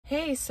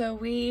Hey, so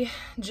we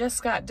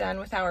just got done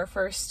with our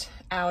first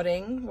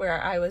outing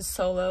where I was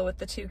solo with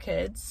the two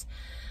kids.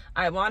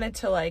 I wanted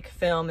to like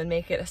film and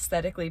make it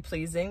aesthetically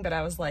pleasing, but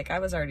I was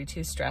already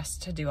too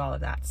stressed to do all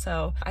of that.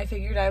 So I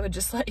figured I would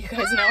just let you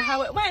guys know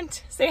how it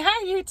went. Say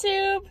hi,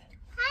 YouTube.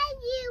 Hi,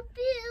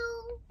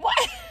 YouTube.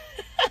 What?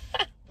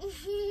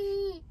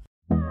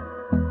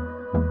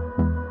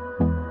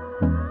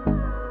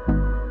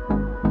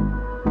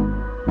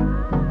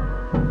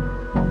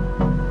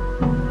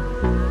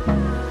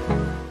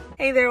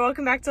 Hey there,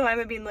 welcome back to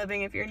Limabean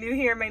Living. If you're new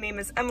here, my name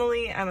is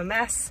Emily. I'm a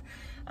mess,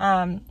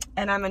 and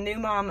I'm a new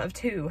mom of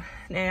two.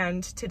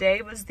 And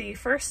today was the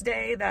first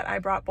day that I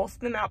brought both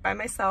of them out by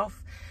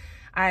myself.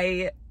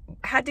 I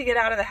had to get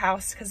out of the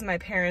house because my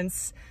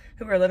parents,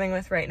 who we're living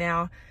with right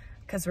now,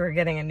 because we're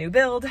getting a new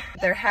build,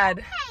 their head.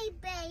 Hey,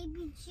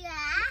 baby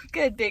Jack.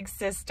 Good big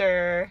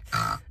sister.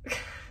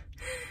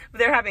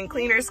 They're having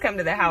cleaners come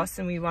to the house,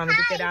 and we wanted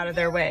to get out of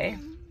their way.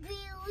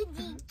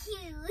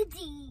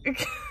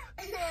 Cutie.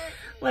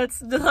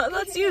 Let's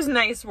use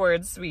nice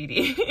words,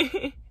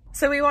 sweetie.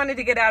 So we wanted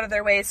to get out of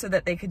their way so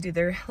that they could do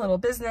their little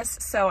business.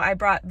 So I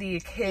brought the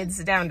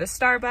kids down to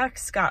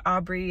Starbucks, got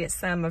Aubrey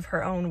some of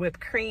her own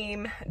whipped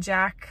cream.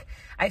 Jack,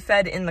 I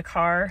fed in the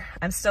car.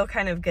 I'm still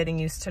kind of getting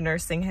used to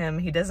nursing him.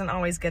 He doesn't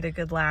always get a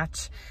good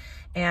latch,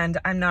 and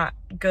I'm not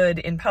good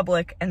in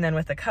public. And then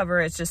with the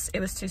cover, it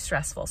was too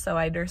stressful. So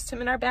I nursed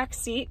him in our back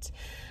seat,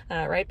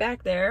 right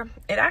back there.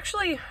 It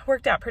actually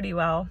worked out pretty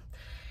well.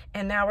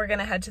 And now we're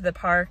gonna head to the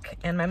park,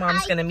 and my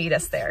mom's gonna meet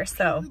us there.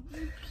 So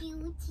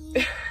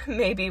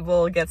maybe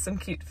we'll get some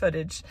cute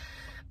footage.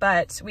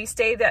 But we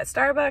stayed at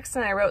Starbucks,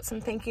 and I wrote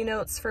some thank you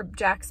notes for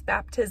Jack's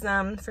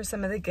baptism, for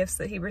some of the gifts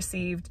that he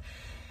received.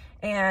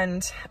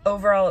 And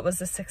overall, it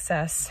was a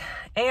success.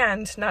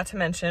 And not to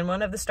mention,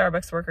 one of the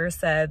Starbucks workers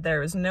said there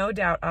was no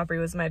doubt Aubrey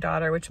was my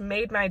daughter, which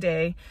made my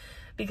day,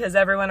 because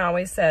everyone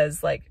always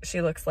says like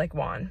she looks like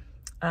Juan,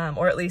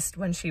 or at least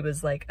when she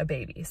was like a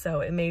baby. So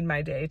it made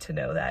my day to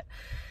know that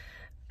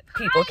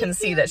people can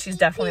see that she's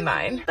definitely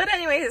mine. But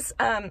anyways,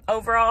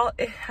 overall,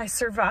 I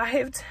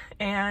survived,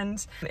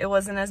 and it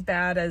wasn't as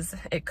bad as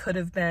it could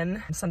have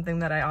been, something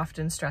that I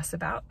often stress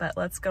about. But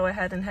let's go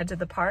ahead and head to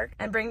the park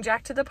and bring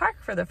Jack to the park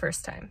for the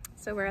first time.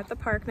 So we're at the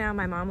park now.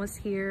 My mom was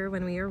here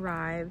when we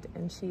arrived,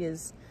 and she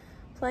is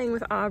playing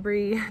with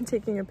Aubrey,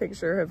 taking a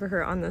picture of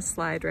her on the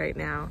slide right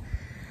now.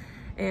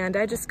 And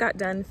I just got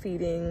done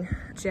feeding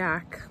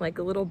Jack like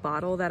a little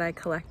bottle that I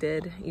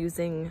collected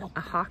using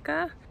a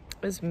haka.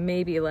 It was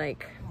maybe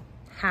like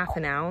half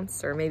an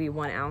ounce or maybe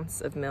 1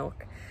 ounce of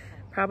milk.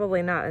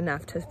 Probably not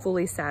enough to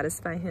fully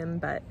satisfy him,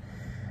 but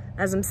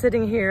as I'm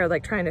sitting here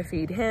like trying to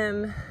feed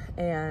him,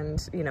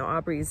 and you know,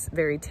 Aubrey's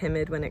very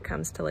timid when it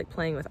comes to like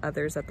playing with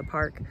others at the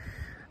park,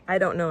 I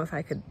don't know if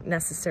I could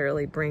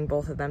necessarily bring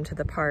both of them to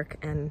the park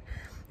and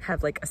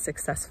have like a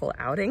successful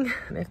outing,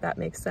 if that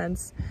makes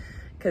sense,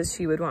 because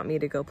she would want me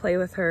to go play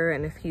with her,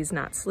 and if he's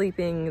not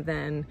sleeping,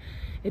 then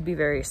it'd be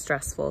very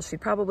stressful.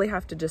 She'd probably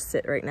have to just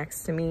sit right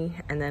next to me,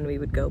 and then we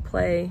would go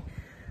play.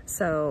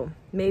 So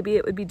maybe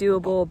it would be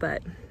doable,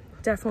 but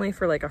definitely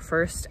for like a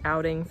first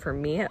outing for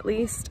me at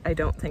least, I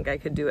don't think I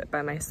could do it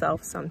by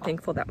myself. So I'm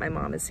thankful that my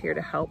mom is here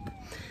to help.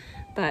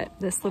 But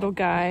this little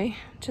guy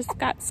just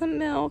got some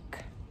milk.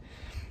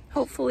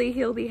 Hopefully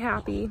he'll be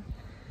happy.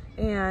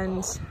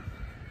 And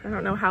I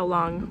don't know how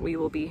long we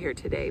will be here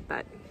today,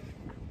 but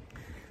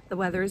the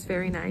weather is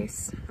very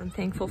nice. I'm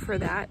thankful for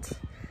that.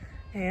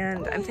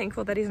 And I'm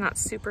thankful that he's not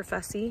super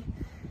fussy.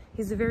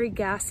 He's a very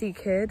gassy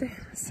kid,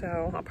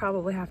 so I'll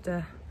probably have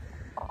to,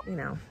 you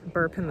know,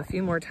 burp him a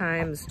few more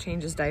times,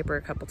 change his diaper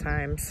a couple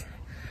times,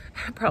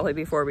 probably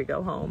before we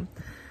go home.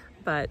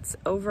 But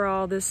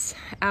overall, this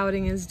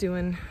outing is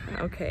doing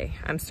okay.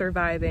 I'm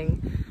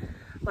surviving.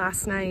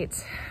 Last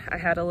night, I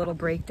had a little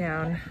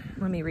breakdown.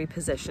 Let me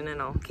reposition and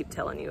I'll keep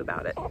telling you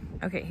about it.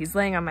 Okay, he's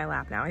laying on my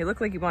lap now. He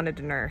looked like he wanted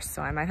to nurse,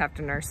 so I might have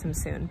to nurse him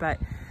soon, but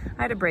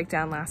I had a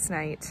breakdown last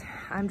night.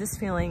 I'm just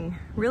feeling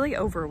really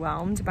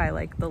overwhelmed by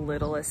like the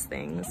littlest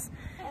things.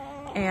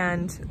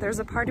 And there's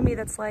a part of me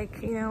that's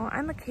like, you know,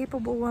 I'm a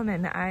capable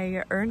woman.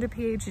 I earned a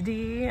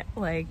PhD.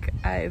 Like,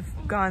 I've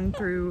gone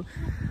through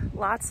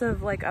lots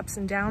of like ups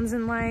and downs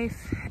in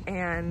life,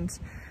 and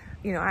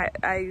you know,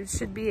 I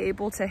should be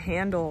able to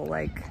handle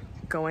like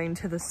going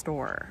to the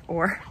store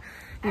or,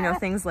 you know,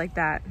 things like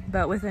that.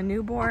 But with a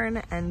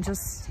newborn and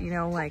just, you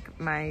know, like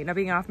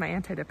being off my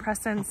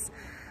antidepressants,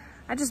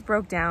 I just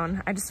broke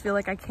down. I just feel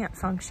like I can't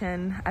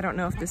function. I don't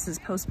know if this is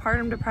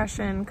postpartum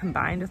depression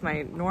combined with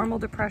my normal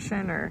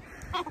depression or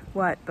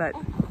what, but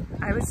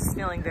I was just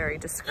feeling very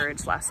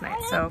discouraged last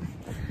night. So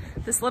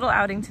this little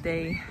outing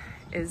today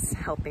is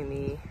helping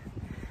me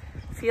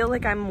feel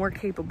like I'm more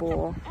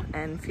capable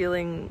and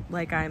feeling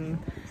like I'm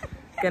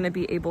gonna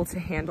be able to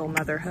handle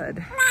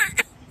motherhood.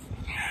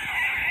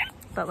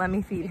 But let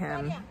me feed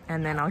him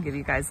and then I'll give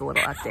you guys a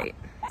little update.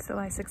 So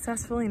I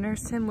successfully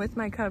nursed him with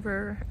my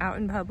cover out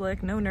in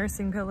public, no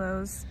nursing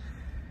pillows.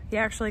 He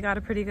actually got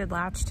a pretty good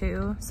latch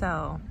too,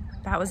 so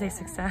that was a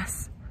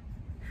success.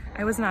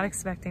 I was not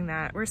expecting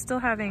that. We're still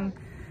having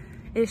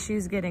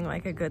issues getting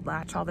like a good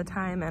latch all the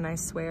time, and I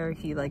swear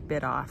he like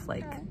bit off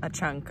like a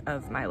chunk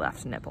of my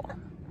left nipple.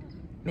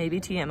 Maybe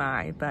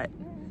TMI, but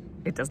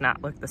it does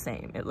not look the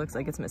same. It looks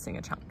like it's missing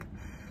a chunk.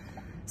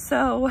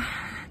 So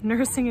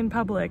nursing in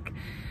public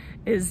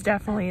is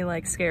definitely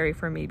like scary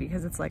for me,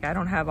 because it's like I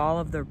don't have all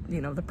of the,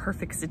 you know, the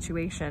perfect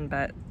situation,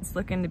 but it's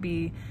looking to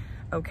be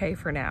okay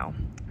for now,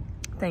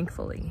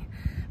 thankfully.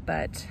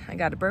 But I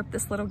got to burp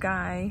this little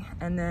guy,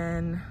 and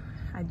then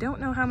I don't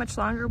know how much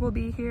longer we'll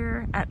be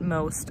here, at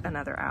most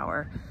another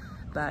hour.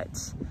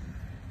 But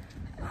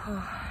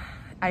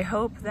I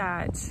hope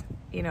that,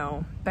 you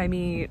know, by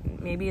me,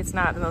 maybe it's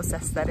not the most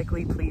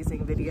aesthetically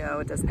pleasing video.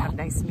 It doesn't have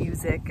nice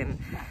music and,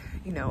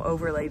 you know,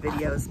 overlay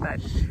videos, but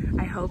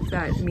I hope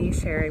that me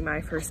sharing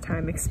my first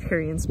time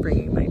experience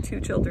bringing my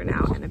 2 children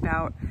out and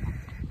about.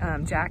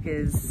 Jack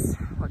is,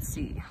 let's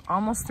see,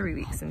 almost 3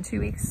 weeks. In 2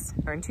 weeks,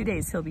 or in 2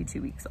 days, he'll be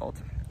 2 weeks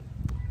old.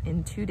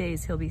 In 2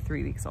 days, he'll be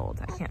 3 weeks old.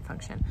 I can't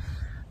function.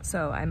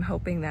 So I'm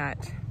hoping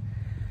that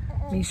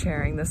me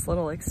sharing this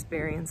little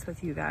experience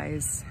with you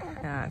guys,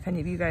 if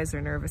any of you guys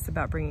are nervous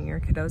about bringing your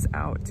kiddos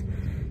out,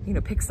 you know,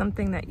 pick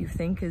something that you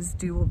think is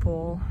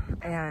doable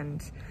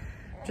and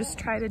just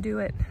try to do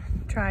it.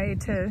 Try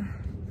to,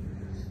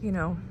 you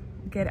know,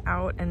 get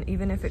out, and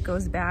even if it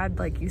goes bad,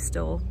 like, you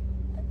still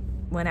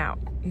went out.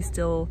 You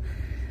still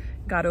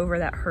got over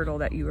that hurdle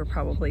that you were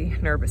probably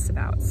nervous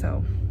about.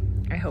 So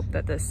I hope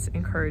that this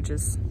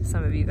encourages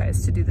some of you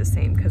guys to do the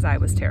same, because I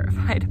was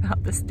terrified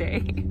about this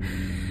day.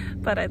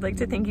 But I'd like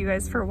to thank you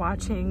guys for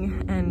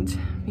watching and,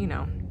 you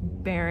know,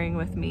 bearing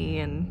with me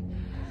and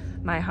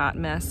my hot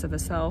mess of a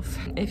self.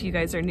 If you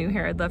guys are new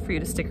here, I'd love for you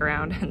to stick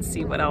around and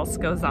see what else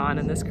goes on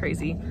in this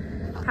crazy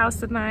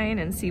house of mine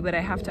and see what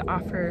I have to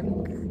offer.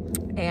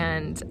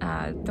 And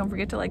don't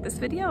forget to like this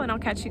video, and I'll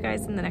catch you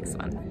guys in the next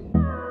one.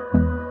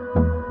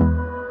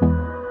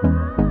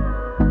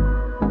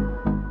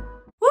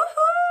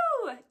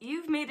 Woohoo!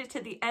 You've made it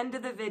to the end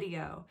of the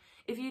video.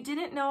 If you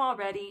didn't know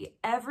already,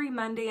 every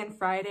Monday and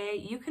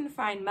Friday, you can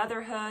find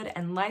motherhood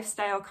and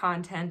lifestyle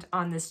content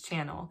on this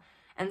channel.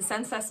 And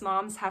since us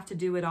moms have to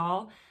do it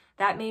all,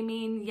 that may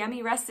mean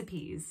yummy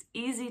recipes,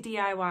 easy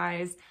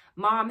DIYs,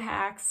 mom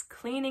hacks,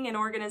 cleaning and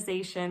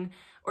organization,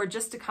 or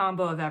just a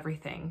combo of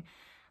everything.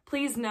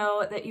 Please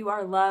know that you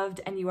are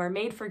loved and you are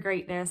made for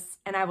greatness,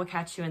 and I will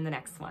catch you in the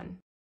next one.